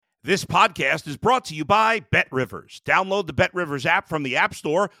This podcast is brought to you by BetRivers. Download the BetRivers app from the App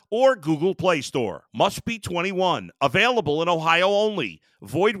Store or Google Play Store. Must be 21. Available in Ohio only.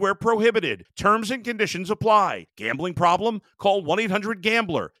 Void where prohibited. Terms and conditions apply. Gambling problem? Call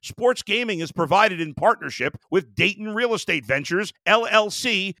 1-800-GAMBLER. Sports gaming is provided in partnership with Dayton Real Estate Ventures,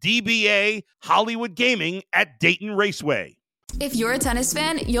 LLC, DBA, Hollywood Gaming at Dayton Raceway. If you're a tennis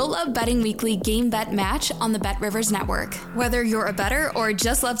fan, you'll love Betting Weekly Game Bet Match on the BetRivers Network. Whether you're a bettor or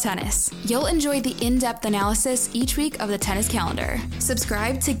just love tennis, you'll enjoy the in-depth analysis each week of the tennis calendar.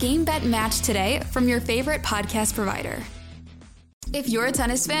 Subscribe to Game Bet Match today from your favorite podcast provider. If you're a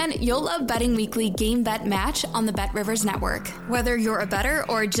tennis fan, you'll love Betting Weekly Game Bet Match on the BetRivers Network. Whether you're a bettor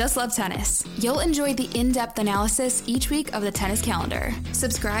or just love tennis, you'll enjoy the in-depth analysis each week of the tennis calendar.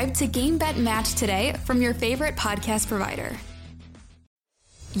 Subscribe to Game Bet Match today from your favorite podcast provider.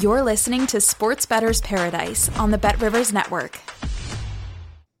 You're listening to Sports Bettor's Paradise on the BetRivers Network.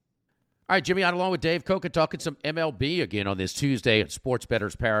 All right, Jimmy, on along with Dave Coca talking some MLB again on this Tuesday at Sports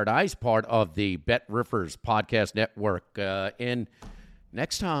Bettor's Paradise, part of the BetRivers Podcast Network. And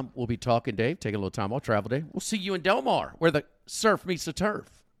next time we'll be talking, Dave, taking a little time off, travel day. We'll see you in Del Mar, where the surf meets the turf.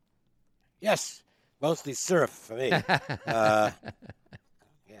 Yes, mostly surf for me. Yeah,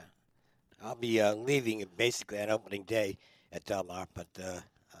 I'll be leaving basically on opening day at Del Mar, but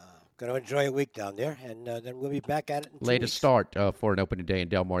going to enjoy a week down there, and then we'll be back at it in 2 Latest weeks. start for an opening day in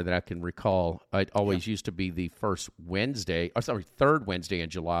Del Mar that I can recall. It always used to be the third Wednesday in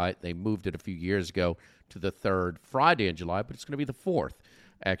July. They moved it a few years ago to the third Friday in July, but it's going to be the fourth,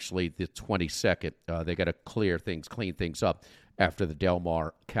 actually, the 22nd. They got to clean things up after the Del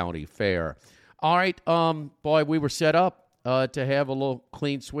Mar County Fair. All right, boy, we were set up to have a little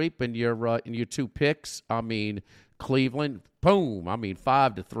clean sweep in your two picks. I mean, Cleveland, boom.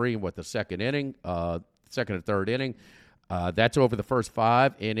 5-3 in the second inning, second and third inning. That's over the first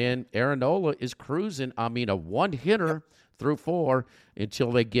five. And then Aaronola is cruising. A one-hitter through four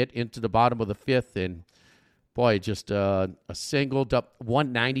until they get into the bottom of the fifth. And, boy, just a single,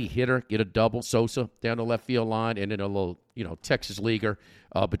 190 hitter, get a double. Sosa down the left field line, and then a little, Texas leaguer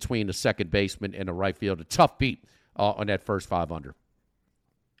between the second baseman and the right field. A tough beat on that first 5-under.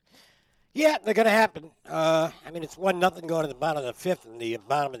 Yeah, they're going to happen. It's 1-0 going to the bottom of the fifth, and the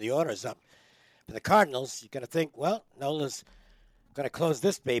bottom of the order is up. For the Cardinals, you're going to think, well, Nola's going to close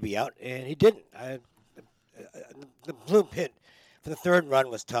this baby out, and he didn't. The bloom hit for the third run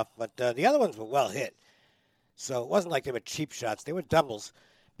was tough, but the other ones were well hit. So it wasn't like they were cheap shots. They were doubles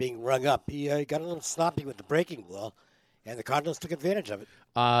being rung up. He got a little sloppy with the breaking ball, and the Cardinals took advantage of it.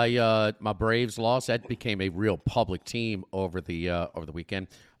 My Braves lost. That became a real public team over the weekend.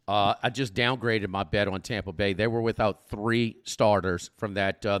 I just downgraded my bet on Tampa Bay. They were without three starters from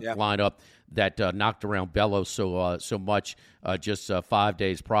that lineup that knocked around Bellows so much just 5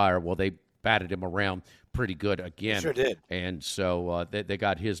 days prior. Well, they batted him around pretty good again. They sure did. And so they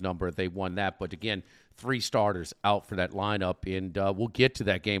got his number. They won that. But, again, three starters out for that lineup. And we'll get to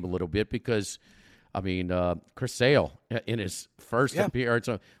that game a little bit because, Chris Sale in his first appearance.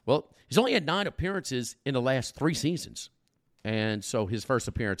 He's only had 9 appearances in the last 3 seasons. And so his first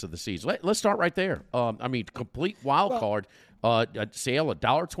appearance of the season. Let's start right there. Complete wild card. Sale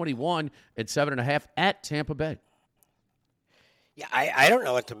 $1.21 and 7.5 at Tampa Bay. Yeah, I don't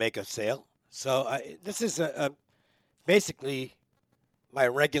know what to make of Sale. So this is basically my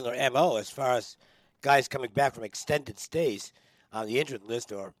regular MO as far as guys coming back from extended stays on the injured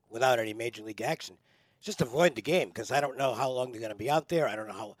list or without any major league action. Just avoid the game because I don't know how long they're going to be out there. I don't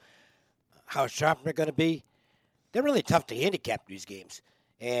know how sharp they're going to be. They're really tough to handicap these games.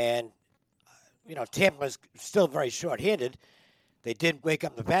 And, Tampa's still very short-handed. They did wake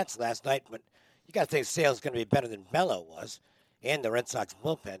up the bats last night, but you got to think Sale's going to be better than Bello was and the Red Sox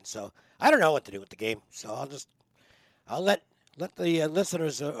bullpen. So I don't know what to do with the game. So I'll let the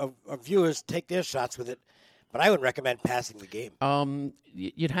listeners or viewers take their shots with it. But I would recommend passing the game.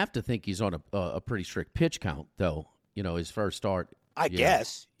 You'd have to think he's on a pretty strict pitch count, though, his first start. I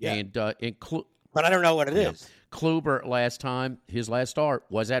guess, yeah. And but I don't know what it is. Kluber his last start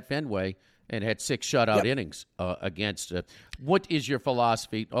was at Fenway and had 6 shutout innings against. What is your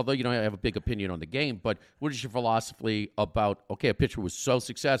philosophy? Although you don't have a big opinion on the game, but what is your philosophy about, a pitcher was so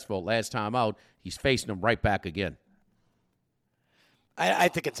successful last time out, he's facing him right back again? I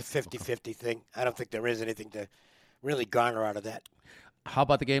think it's a 50-50 thing. I don't think there is anything to really garner out of that. How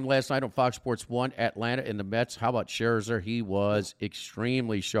about the game last night on Fox Sports 1, Atlanta and the Mets? How about Scherzer? He was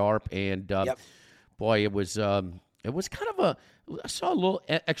extremely sharp, and boy, it was kind of I saw a little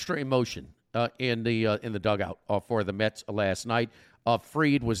extra emotion in the dugout for the Mets last night.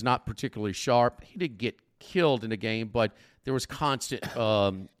 Fried was not particularly sharp. He did get killed in the game, but there was constant,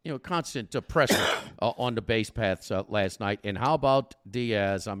 constant pressure on the base paths last night. And how about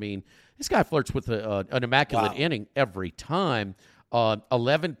Diaz? I mean, this guy flirts with an immaculate inning every time.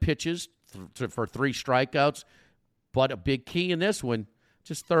 11 pitches for 3 strikeouts, but a big key in this one,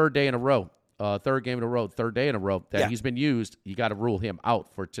 just third day in a row. Third game in a row, third day in a row that he's been used. You got to rule him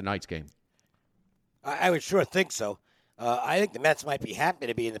out for tonight's game. I would sure think so. I think the Mets might be happy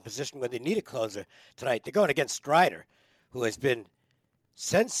to be in the position where they need a closer tonight. They're going against Strider, who has been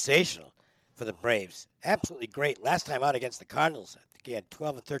sensational for the Braves. Absolutely great. Last time out against the Cardinals, I think he had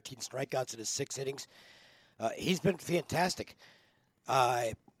 12 or 13 strikeouts in his 6 innings. He's been fantastic.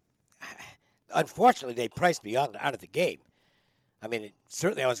 Unfortunately, they priced me out of the game. I mean,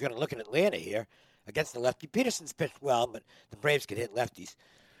 certainly I was going to look at Atlanta here against the lefty. Peterson's pitched well, but the Braves can hit lefties.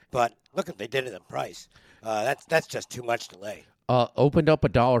 But look what they did to the price. That's just too much to lay. Opened up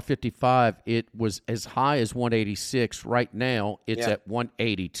 $1.55. It was as high as 186. Right now, it's at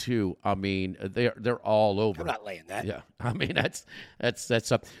 182. I mean, they're all over. I'm not laying that. Yeah, I mean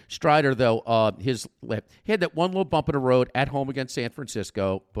that's up. Strider though, he had that one little bump in the road at home against San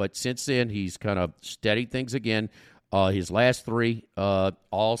Francisco, but since then he's kind of steadied things again. His last 3,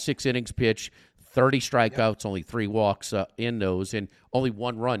 all 6 innings pitched, 30 strikeouts, only 3 walks in those, and only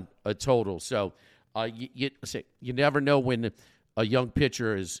 1 run total. So you never know when a young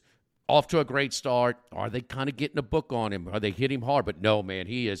pitcher is off to a great start. Are they kind of getting a book on him? Are they hitting him hard? But no, man,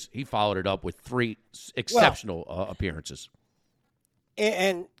 he followed it up with 3 exceptional appearances.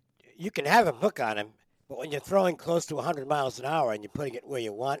 And you can have a book on him, but when you're throwing close to 100 miles an hour and you're putting it where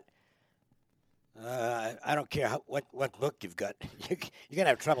you want, I don't care what book you've got. You're gonna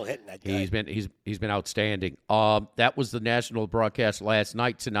have trouble hitting that guy. He's been outstanding. That was the national broadcast last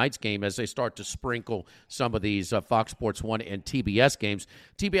night. Tonight's game, as they start to sprinkle some of these Fox Sports 1 and TBS games.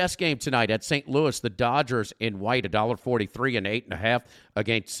 TBS game tonight at St. Louis. The Dodgers in white, $1.43 and 8.5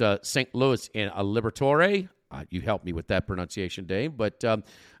 against St. Louis in a Liberatore. You helped me with that pronunciation, Dave. But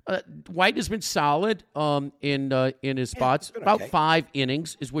White has been solid in his spots. About 5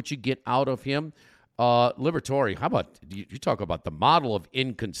 innings is what you get out of him. Liberatore, how about you talk about the model of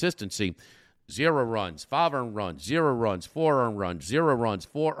inconsistency? 0 runs, 5 earned runs, 0 runs, 4 earned runs, 0 runs,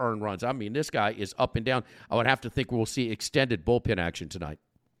 4 earned runs. I mean, this guy is up and down. I would have to think we'll see extended bullpen action tonight.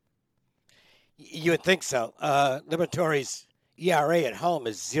 You would think so. Liberatore's ERA at home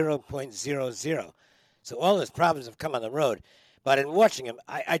is 0.00. So all his problems have come on the road. But in watching him,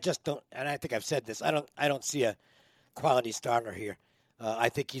 I just don't, and I think I've said this, I don't see a quality starter here. I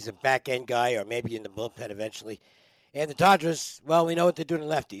think he's a back-end guy or maybe in the bullpen eventually. And the Dodgers, well, we know what they're doing to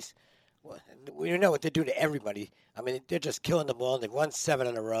lefties. We know what they do to everybody. I mean, they're just killing them all. They've won 7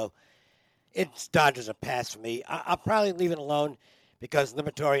 in a row. It's Dodgers a pass for me. I'll probably leave it alone because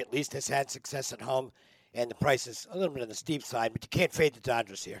Liberatore at least has had success at home. And the price is a little bit on the steep side, but you can't fade the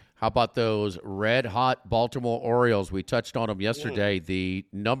Dodgers here. How about those red-hot Baltimore Orioles? We touched on them yesterday. The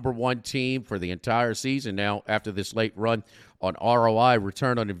number 1 team for the entire season now after this late run on ROI,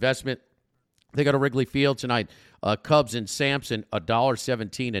 return on investment. They go to Wrigley Field tonight. Cubs and Sampson,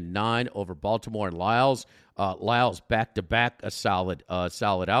 $1.17 and 9 over Baltimore and Lyles. Lyles back-to-back solid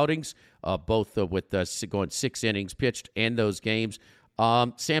outings, both with going 6 innings pitched in those games.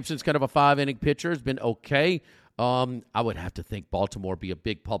 Sampson's kind of a 5-inning pitcher, has been okay. I would have to think Baltimore be a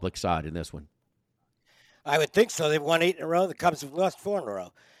big public side in this one. I would think so. They've won 8 in a row. The Cubs have lost 4 in a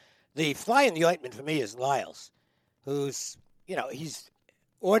row. The fly in the ointment for me is Lyles, who's, he's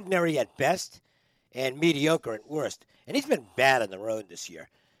ordinary at best and mediocre at worst. And he's been bad on the road this year.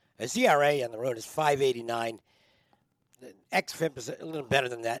 His ERA on the road is 5.89. The xFIP is a little better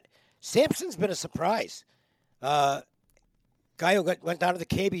than that. Sampson's been a surprise. Guy who went down to the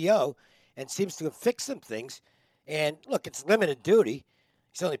KBO and seems to have fixed some things. And, look, it's limited duty.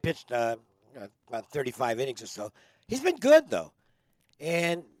 He's only pitched about 35 innings or so. He's been good, though.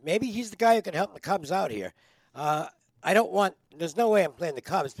 And maybe he's the guy who can help the Cubs out here. There's no way I'm playing the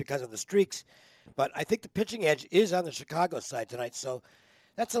Cubs because of the streaks. But I think the pitching edge is on the Chicago side tonight. So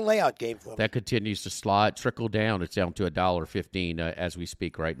that's a layout game for me. That continues to trickle down. It's down to $1.15 as we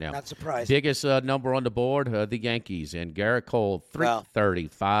speak right now. Not surprised. Biggest number on the board, the Yankees. And Garrett Cole,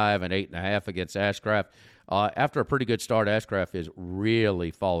 335 and 8.5 against Ashcraft. After a pretty good start, Ashcraft is really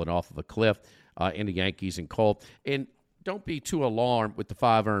fallen off of a cliff in the Yankees and Cole. And don't be too alarmed with the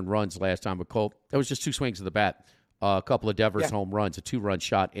 5 earned runs last time with Cole. That was just 2 swings of the bat. A couple of Devers home runs, a 2-run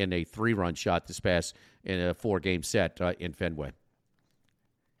shot and a 3-run shot this past in a 4-game set in Fenway.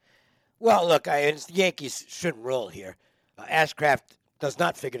 Well, look, the Yankees shouldn't roll here. Ashcraft does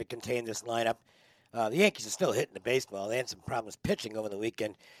not figure to contain this lineup. The Yankees are still hitting the baseball. They had some problems pitching over the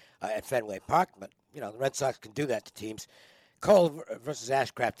weekend at Fenway Park, but the Red Sox can do that to teams. Cole versus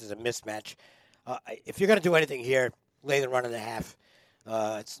Ashcraft is a mismatch. If you're going to do anything here, lay the run and a half.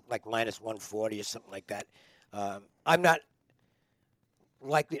 It's like minus 140 or something like that. I'm not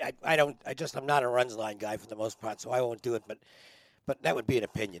likely. I'm not a runs line guy for the most part, so I won't do it. But that would be an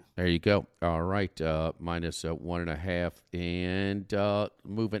opinion. There you go. All right, minus 1.5. And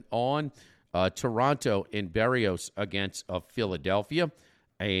moving on, Toronto in Berrios against Philadelphia.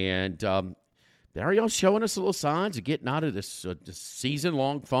 And Berrios showing us a little signs of getting out of this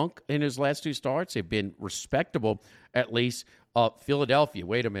season-long funk in his last two starts. They've been respectable, at least. Philadelphia,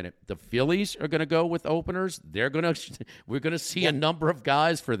 wait a minute. The Phillies are going to go with openers. We're going to see a number of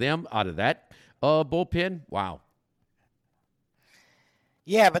guys for them out of that bullpen. Wow.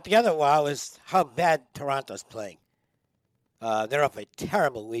 Yeah, but the other wow is how bad Toronto's playing. They're off a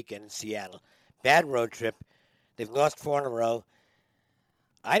terrible weekend in Seattle. Bad road trip. They've lost 4 in a row.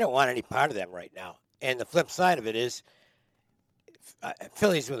 I don't want any part of them right now. And the flip side of it is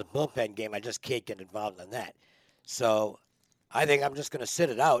Phillies with a bullpen game, I just can't get involved in that. So I think I'm just going to sit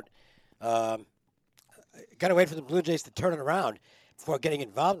it out. Got to wait for the Blue Jays to turn it around before getting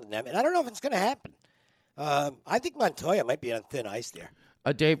involved in them. And I don't know if it's going to happen. I think Montoya might be on thin ice there.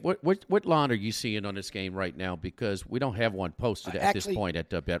 Dave, what line are you seeing on this game right now? Because we don't have one posted at this point at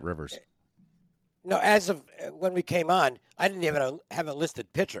Bet Rivers. No, as of when we came on, I didn't even have a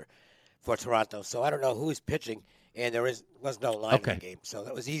listed pitcher for Toronto, so I don't know who's pitching, and there was no line in the game, so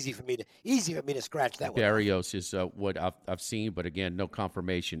that was easy for me to scratch that one. Berrios is what I've seen, but again, no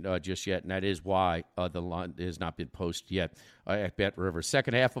confirmation just yet, and that is why the line has not been posted yet at Bet Rivers.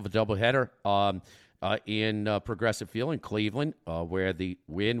 Second half of a doubleheader in Progressive Field in Cleveland, where the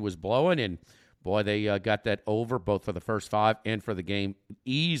wind was blowing, and boy, they got that over both for the first 5 and for the game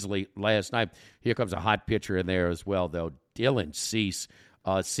easily last night. Here comes a hot pitcher in there as well, though. Dylan Cease.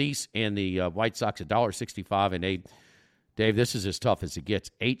 Cease and the White Sox $1.65 and 8. Dave, this is as tough as it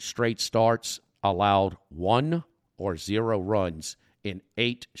gets. 8 straight starts, allowed 1 or 0 runs in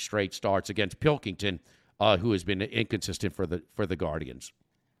 8 straight starts against Pilkington, who has been inconsistent for the Guardians.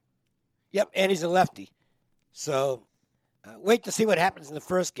 Yep, and he's a lefty. So wait to see what happens in the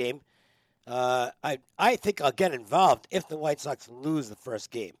first game. I think I'll get involved if the White Sox lose the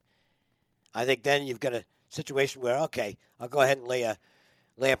first game. I think then you've got a situation where, okay, I'll go ahead and lay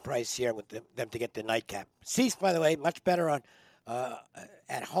a price here with them to get the nightcap. Cease, by the way, much better on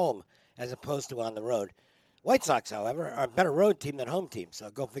at home as opposed to on the road. White Sox, however, are a better road team than home team, so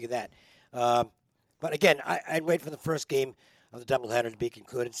go figure that. But again, I'd wait for the first game of the doubleheader to be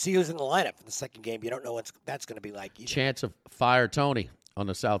concluded. See who's in the lineup for the second game. You don't know what that's going to be like either. Chance of Fire Tony on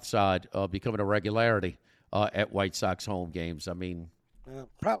the south side becoming a regularity at White Sox home games. I mean,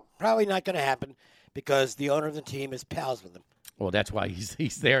 probably not going to happen because the owner of the team is pals with him. Well, that's why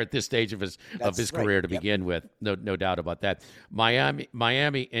he's there at this stage of his career to begin with. No doubt about that.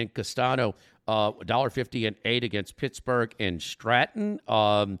 Miami and Castano, $1.50 and 8 against Pittsburgh and Stratton.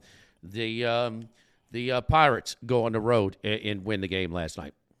 The Pirates go on the road and win the game last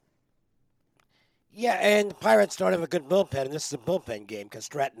night. Yeah, and the Pirates don't have a good bullpen, and this is a bullpen game because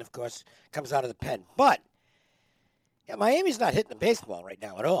Stratton, of course, comes out of the pen. But Miami's not hitting the baseball right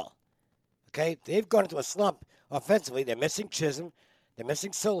now at all. Okay, they've gone into a slump offensively. They're missing Chisholm. They're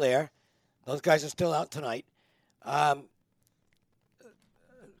missing Soler. Those guys are still out tonight.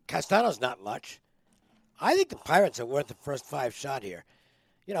 Castano's not much. I think the Pirates are worth the first 5 shot here.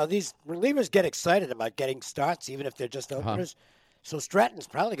 These relievers get excited about getting starts, even if they're just openers. So Stratton's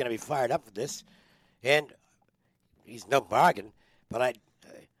probably going to be fired up for this. And he's no bargain, but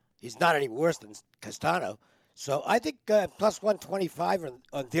he's not any worse than Castano. So I think plus 125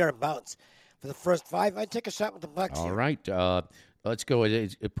 or thereabouts for the first 5. I'd take a shot with the Bucks. All here. Right. Let's go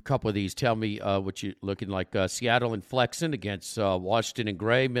with a couple of these. Tell me what you're looking like. Seattle and Flexen against Washington and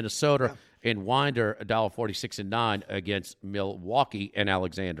Gray. Minnesota and Winder, $1.46 and 9 against Milwaukee and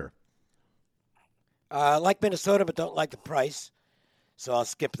Alexander. Like Minnesota, but don't like the price. So I'll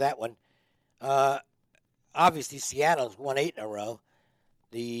skip that one. Obviously, Seattle's won 8 in a row.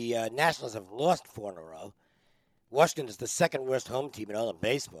 The Nationals have lost 4 in a row. Washington is the second worst home team in all of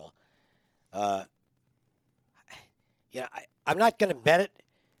baseball. I'm not going to bet it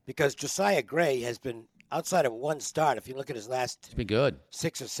because Josiah Gray has been outside of one start. If you look at his last It's been good.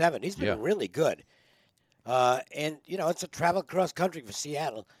 6 or 7, he's been really good. And it's a travel cross country for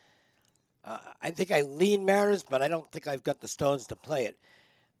Seattle. I think I lean Mariners, but I don't think I've got the stones to play it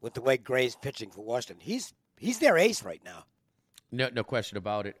with the way Gray's pitching for Washington. He's their ace right now. No question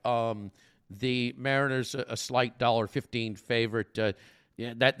about it. The Mariners, a slight $1.15 favorite.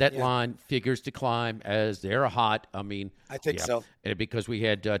 Yeah, that line figures to climb as they're hot. I mean, I think so. And because we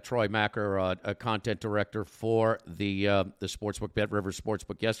had Troy Macker, a content director for the sportsbook, Bet Rivers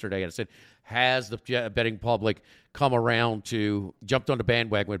Sportsbook yesterday, and I said, has the betting public come around jumped on the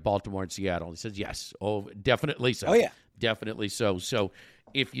bandwagon with Baltimore and Seattle? And he says, yes. Oh, definitely so. Oh, yeah. Definitely so. So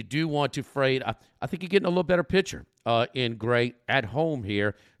if you do want to fade, I think you're getting a little better picture in Gray at home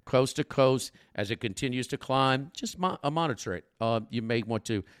here, coast to coast, as it continues to climb. Just monitor it. You may want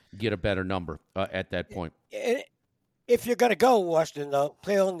to get a better number at that point. If you're going to go, Washington, though,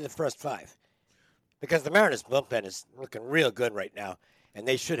 play only the first 5. Because the Mariners' bullpen is looking real good right now, and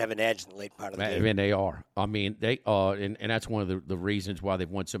they should have an edge in the late part of the game. I mean, they are. I mean, they are, and that's one of the reasons why they've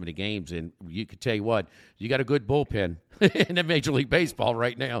won so many games. And you could tell you what, you got a good bullpen in the Major League Baseball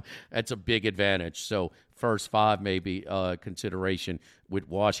right now. That's a big advantage. So first 5 maybe consideration with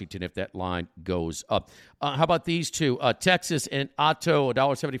Washington if that line goes up. How about these two? Texas and Otto,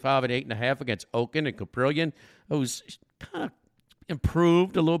 $1.75 and 8.5 against Oakland and Caprillion, who's kind of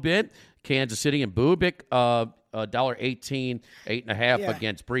improved a little bit. Kansas City and Bubik, $1.18, 8.5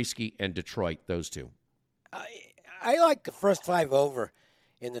 against Brisky and Detroit. Those two. I like the first 5 over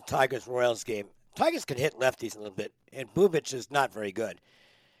in the Tigers-Royals game. Tigers can hit lefties a little bit, and Bubik is not very good.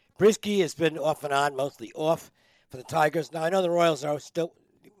 Brisky has been off and on, mostly off for the Tigers. Now, I know the Royals are still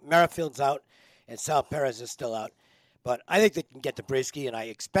 – Merrifield's out and Sal Perez is still out. But I think they can get to Brisky, and I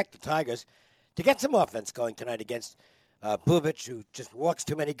expect the Tigers to get some offense going tonight against Bubik, who just walks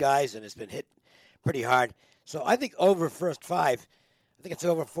too many guys and has been hit pretty hard. So I think over first 5. I think it's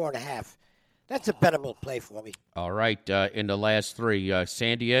over 4.5. That's a bettable play for me. All right. In the last 3,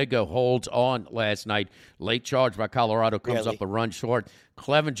 San Diego holds on last night. Late charge by Colorado comes up a run short.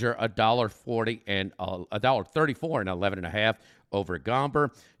 Clevenger, $1.40 and $1.34 and 11.5 over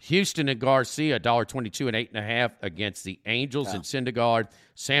Gomber. Houston and Garcia, $1.22 and 8.5 against the Angels and Syndergaard.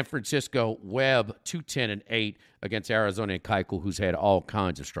 San Francisco, Webb, $2.10 and 8 against Arizona and Keuchel, who's had all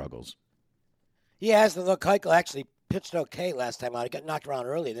kinds of struggles. He has, though Keuchel actually pitched okay last time out. He got knocked around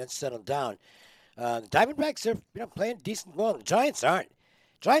early and then settled down. The Diamondbacks are playing decent ball. The Giants aren't.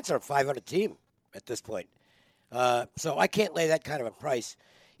 Giants are a 500 team at this point. So I can't lay that kind of a price,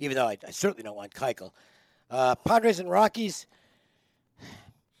 even though I certainly don't want Keuchel. Padres and Rockies,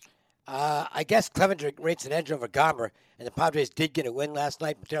 I guess Clevenger rates an edge over Gomber, and the Padres did get a win last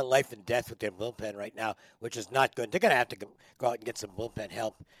night, but they're life and death with their bullpen right now, which is not good. They're going to have to go out and get some bullpen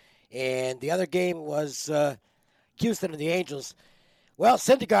help. And the other game was Houston and the Angels. Well,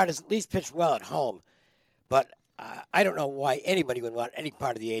 Syndergaard has at least pitched well at home, but I don't know why anybody would want any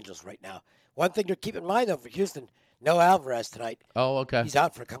part of the Angels right now. One thing to keep in mind, though, for Houston, no Alvarez tonight. Oh, okay. He's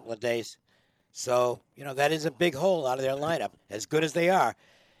out for a couple of days. So, that is a big hole out of their lineup. As good as they are,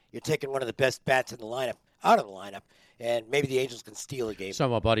 you're taking one of the best bats in the lineup out of the lineup, and maybe the Angels can steal a game.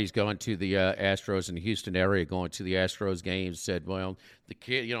 Some of my buddies going to the Astros in the Houston area, going to the Astros games, said, well, the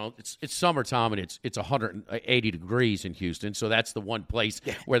kid, it's summertime and it's 180 degrees in Houston, so that's the one place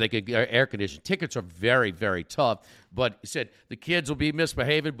where they could get air conditioning. Tickets are very, very tough, but he said the kids will be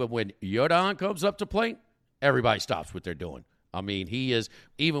misbehaving, but when Yordan comes up to plate, everybody stops what they're doing. I mean, he is,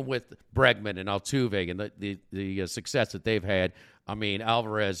 even with Bregman and Altuve and the success that they've had, I mean,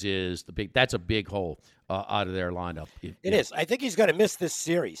 Alvarez is that's a big hole out of their lineup. It is. I think he's going to miss this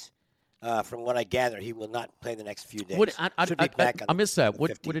series. From what I gather, he will not play the next few days. I missed that.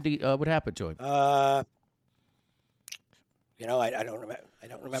 What did he? What happened to him? I don't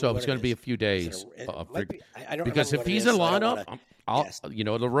remember. So it's going to be a few days. I don't because if he's in lineup,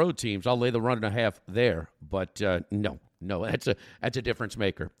 the road teams, I'll lay the 1.5 there. But no, that's a difference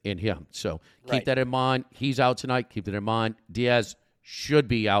maker in him. So keep that in mind. He's out tonight. Keep that in mind. Diaz should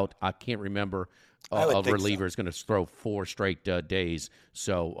be out. I can't remember. A reliever is going to throw 4 straight days.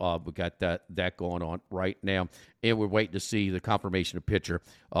 So we got that going on right now. And we're waiting to see the confirmation of pitcher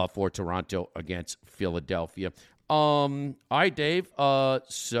for Toronto against Philadelphia. All right, Dave.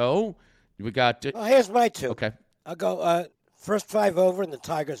 So we got here's my 2. Okay. I'll go first 5 over in the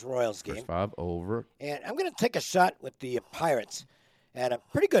Tigers-Royals game. First 5 over. And I'm going to take a shot with the Pirates at a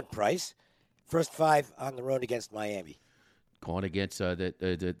pretty good price. First 5 on the road against Miami. Going against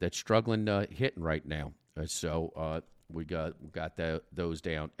that struggling hitting right now. So we got those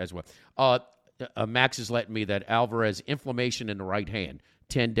down as well. Max is letting me that Alvarez inflammation in the right hand,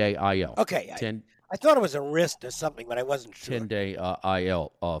 10-day IL. Okay. I thought it was a wrist or something, but I wasn't sure. 10-day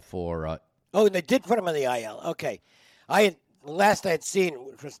IL for. Oh, they did put him on the IL. Okay. The last I had seen,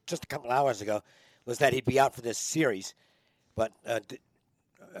 which was just a couple hours ago, was that he'd be out for this series. But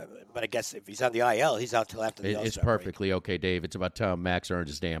but I guess if he's on the IL, he's out till after the All-Star It's perfectly okay, Dave. It's about time Max earned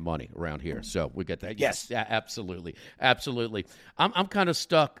his damn money around here. So we get that. Yes. Yeah, absolutely. Absolutely. I'm kind of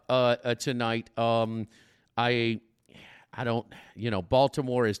stuck tonight. I don't,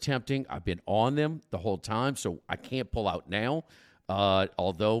 Baltimore is tempting. I've been on them the whole time, so I can't pull out now.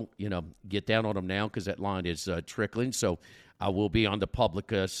 Although, get down on them now because that line is trickling. So I will be on the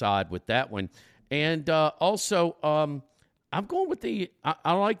public side with that one. And also, I'm going with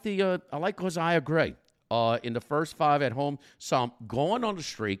I like Josiah Gray in the first 5 at home. So I'm going on the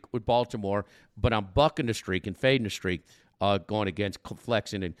streak with Baltimore, but I'm bucking the streak and fading the streak. Going against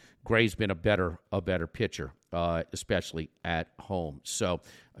Flexen, and Gray's been a better pitcher, especially at home. So,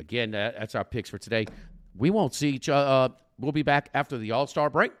 again, that's our picks for today. We won't see each other. We'll be back after the All-Star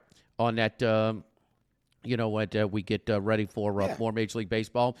break on that, we get ready for more Major League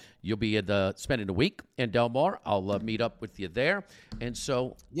Baseball. You'll be spending the week in Del Mar. I'll meet up with you there. And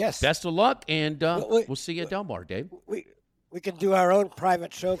so, yes, best of luck, and we'll see you at Del Mar, Dave. We can do our own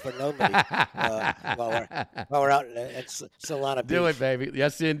private show for nobody while we're out at Solana Beach. Do it, baby.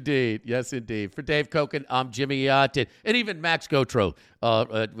 Yes, indeed. Yes, indeed. For Dave Koken, I'm Jimmy Yattin, and even Max Gotro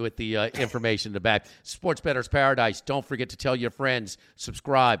with the information in the back. Sports Better's Paradise. Don't forget to tell your friends.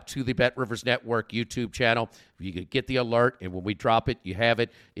 Subscribe to the Bet Rivers Network YouTube channel. You can get the alert, and when we drop it, you have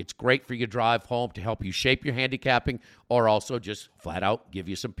it. It's great for your drive home to help you shape your handicapping or also just flat out give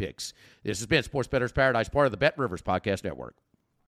you some picks. This has been Sports Better's Paradise, part of the Bet Rivers Podcast Network.